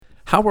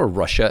How are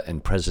Russia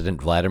and President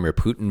Vladimir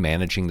Putin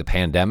managing the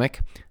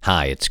pandemic?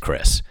 Hi, it's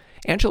Chris.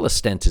 Angela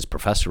Stent is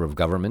professor of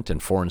government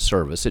and foreign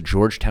service at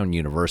Georgetown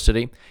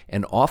University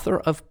and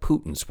author of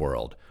Putin's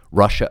World,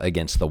 Russia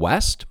Against the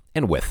West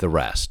and With the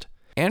Rest.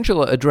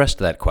 Angela addressed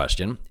that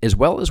question, as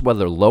well as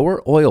whether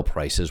lower oil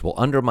prices will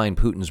undermine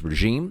Putin's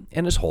regime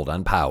and his hold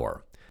on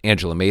power.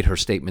 Angela made her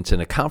statements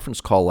in a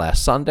conference call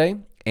last Sunday.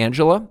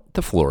 Angela,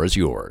 the floor is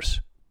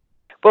yours.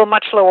 Will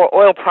much lower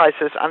oil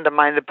prices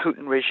undermine the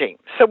Putin regime?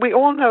 So we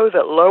all know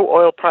that low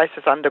oil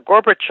prices under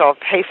Gorbachev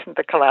hastened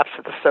the collapse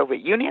of the Soviet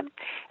Union,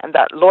 and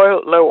that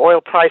low oil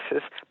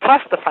prices,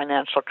 plus the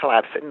financial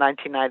collapse in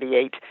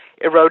 1998,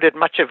 eroded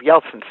much of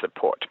Yeltsin's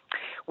support.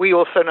 We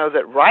also know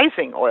that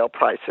rising oil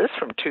prices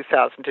from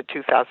 2000 to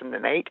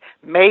 2008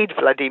 made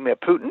Vladimir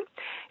Putin,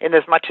 in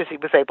as much as he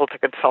was able to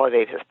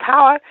consolidate his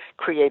power,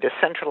 create a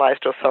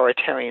centralized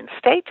authoritarian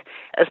state,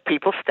 as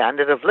people's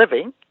standard of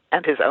living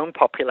and his own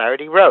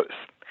popularity rose.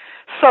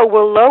 So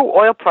will low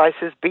oil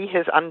prices be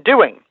his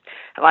undoing?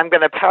 And I'm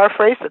going to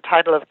paraphrase the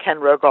title of Ken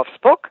Rogoff's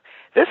book.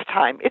 This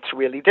time, it's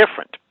really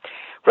different.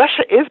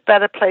 Russia is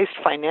better placed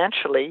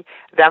financially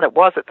than it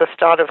was at the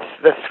start of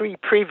the three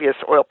previous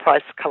oil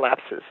price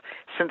collapses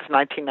since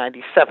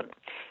 1997.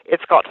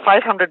 It's got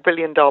 $500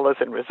 billion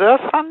in reserve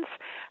funds,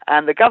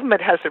 and the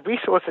government has the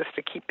resources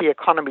to keep the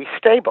economy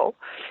stable,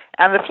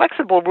 and the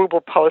flexible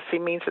ruble policy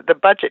means that the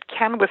budget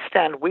can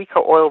withstand weaker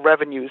oil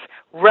revenues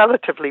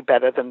relatively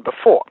better than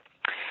before.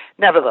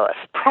 Nevertheless,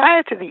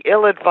 prior to the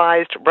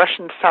ill-advised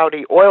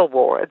Russian-Saudi oil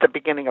war at the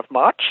beginning of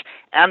March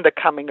and the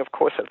coming, of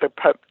course, of the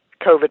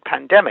COVID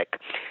pandemic,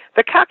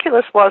 the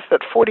calculus was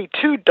that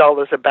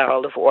 $42 a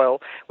barrel of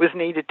oil was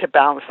needed to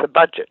balance the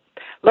budget.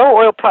 Low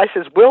oil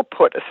prices will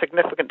put a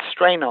significant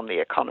strain on the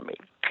economy.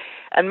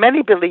 And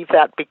many believe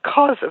that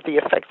because of the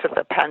effects of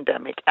the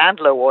pandemic and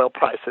low oil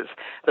prices,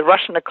 the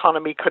Russian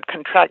economy could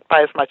contract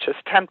by as much as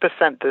 10%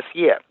 this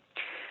year.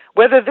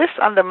 Whether this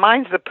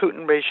undermines the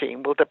Putin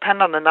regime will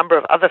depend on a number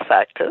of other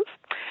factors.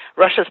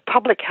 Russia's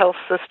public health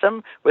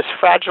system was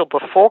fragile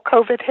before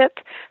COVID hit.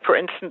 For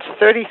instance,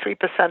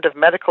 33% of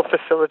medical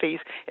facilities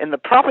in the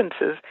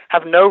provinces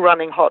have no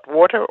running hot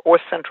water or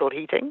central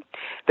heating.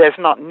 There's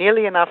not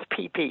nearly enough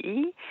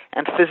PPE,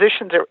 and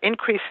physicians are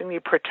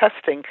increasingly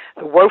protesting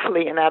the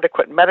woefully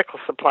inadequate medical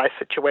supply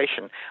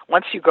situation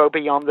once you go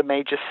beyond the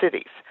major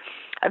cities.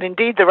 And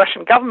indeed, the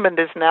Russian government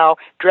is now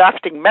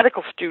drafting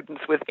medical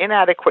students with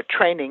inadequate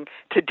training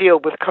to deal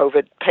with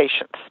COVID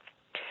patients.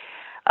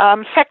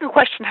 Second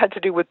question had to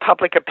do with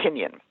public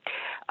opinion.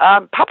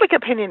 Public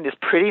opinion is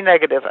pretty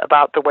negative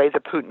about the way the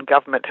Putin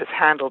government has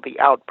handled the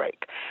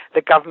outbreak.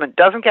 The government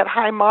doesn't get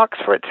high marks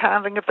for its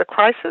handling of the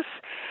crisis.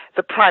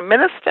 The prime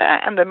minister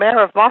and the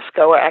mayor of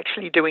Moscow are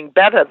actually doing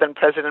better than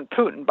President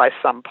Putin by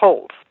some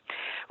polls.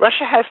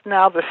 Russia has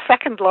now the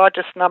second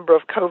largest number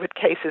of COVID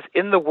cases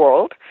in the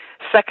world,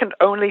 second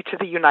only to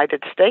the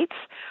United States,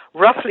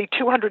 roughly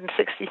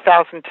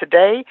 260,000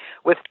 today,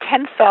 with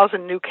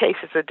 10,000 new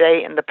cases a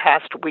day in the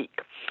past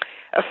week.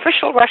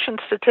 Official Russian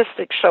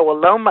statistics show a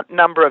low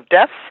number of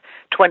deaths,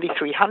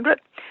 2,300,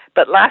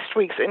 but last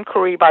week's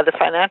inquiry by the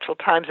Financial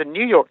Times and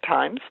New York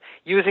Times,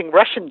 using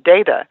Russian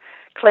data,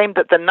 claimed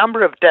that the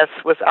number of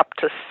deaths was up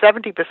to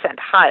 70%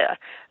 higher.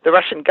 The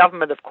Russian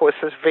government, of course,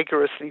 has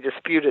vigorously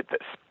disputed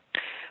this.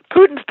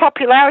 Putin's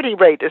popularity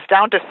rate is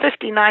down to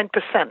 59%,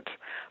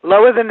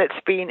 lower than it's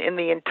been in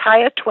the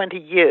entire 20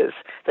 years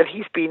that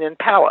he's been in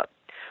power.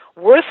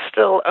 Worse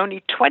still,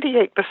 only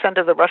 28%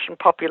 of the Russian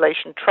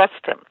population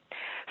trust him.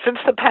 Since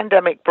the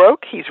pandemic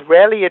broke, he's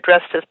rarely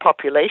addressed his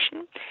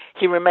population.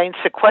 He remains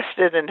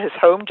sequestered in his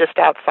home just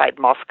outside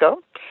Moscow.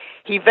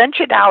 He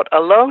ventured out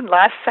alone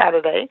last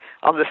Saturday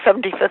on the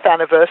 75th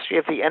anniversary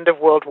of the end of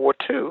World War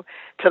II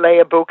to lay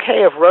a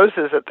bouquet of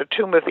roses at the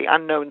tomb of the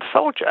unknown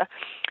soldier.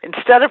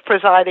 Instead of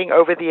presiding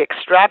over the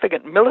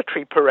extravagant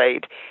military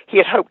parade he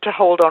had hoped to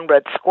hold on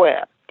Red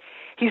Square.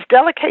 He's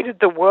delegated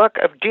the work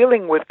of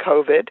dealing with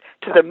COVID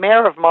to the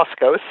mayor of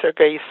Moscow,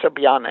 Sergei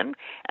Sobyanin,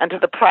 and to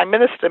the prime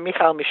minister,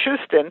 Mikhail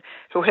Mishustin,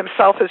 who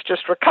himself has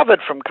just recovered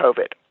from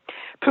COVID.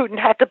 Putin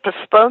had to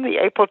postpone the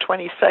April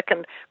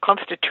 22nd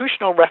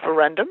constitutional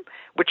referendum,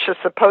 which is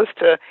supposed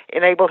to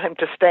enable him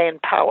to stay in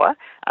power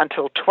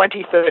until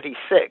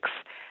 2036,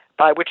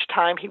 by which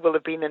time he will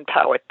have been in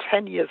power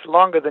 10 years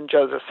longer than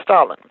Joseph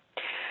Stalin.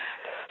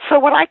 So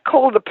what I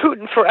call the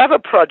Putin Forever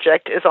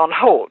project is on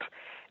hold.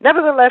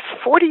 Nevertheless,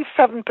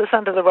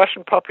 47% of the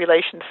Russian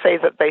population say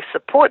that they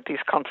support these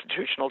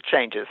constitutional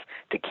changes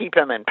to keep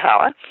him in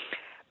power,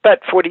 but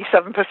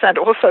 47%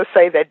 also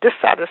say they're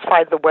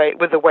dissatisfied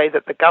with the way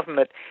that the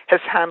government has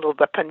handled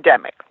the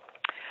pandemic.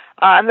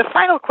 And the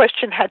final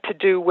question had to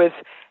do with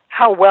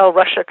how well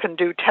Russia can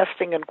do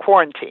testing and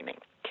quarantining.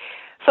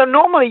 So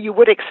normally you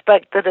would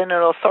expect that in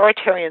an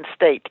authoritarian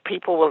state,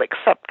 people will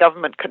accept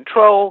government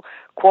control,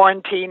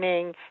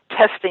 quarantining,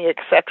 testing,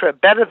 etc.,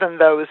 better than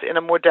those in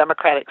a more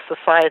democratic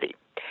society.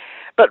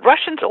 But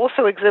Russians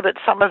also exhibit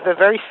some of the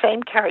very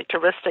same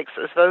characteristics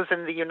as those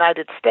in the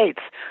United States,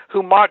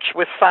 who march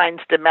with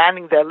signs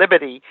demanding their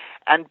liberty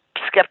and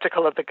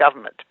skeptical of the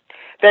government.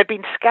 There have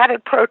been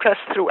scattered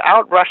protests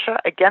throughout Russia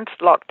against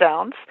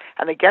lockdowns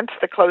and against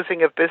the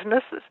closing of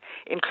businesses,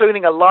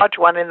 including a large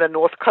one in the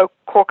North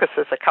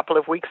Caucasus a couple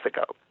of weeks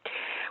ago.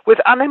 With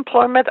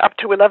unemployment up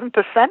to 11%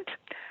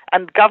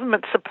 and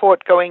government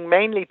support going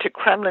mainly to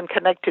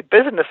Kremlin-connected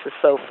businesses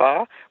so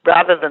far,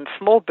 rather than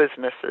small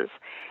businesses,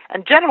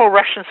 and general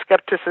Russian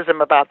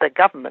skepticism about their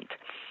government,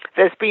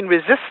 there's been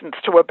resistance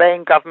to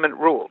obeying government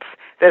rules.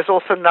 There's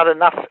also not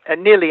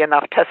nearly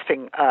enough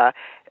testing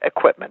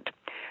equipment.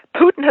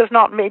 Putin has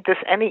not made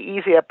this any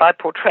easier by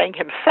portraying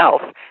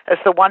himself as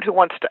the one who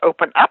wants to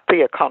open up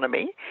the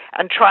economy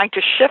and trying to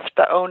shift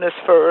the onus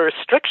for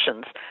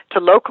restrictions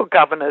to local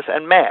governors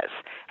and mayors.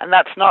 And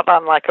that's not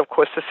unlike, of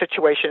course, the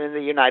situation in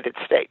the United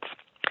States.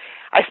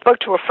 I spoke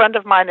to a friend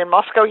of mine in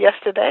Moscow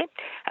yesterday,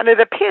 and it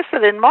appears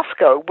that in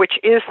Moscow, which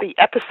is the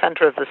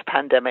epicenter of this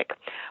pandemic,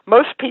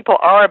 most people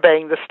are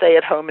obeying the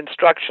stay-at-home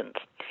instructions.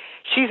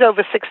 She's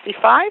over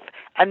 65,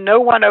 and no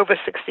one over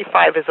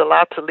 65 is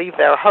allowed to leave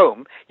their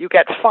home. You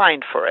get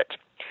fined for it.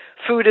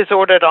 Food is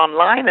ordered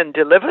online and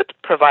delivered,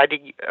 provided,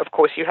 of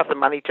course, you have the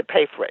money to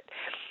pay for it.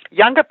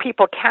 Younger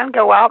people can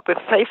go out with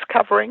face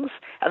coverings,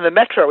 and the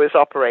metro is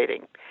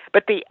operating.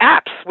 But the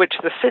apps which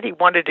the city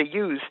wanted to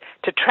use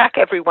to track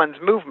everyone's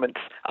movements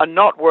are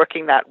not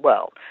working that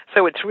well.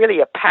 So it's really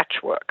a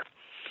patchwork.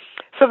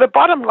 So the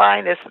bottom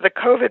line is the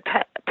COVID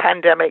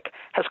pandemic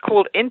has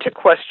called into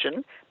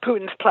question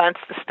Putin's plans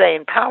to stay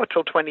in power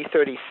till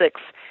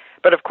 2036.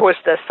 But of course,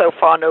 there's so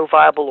far no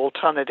viable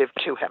alternative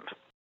to him.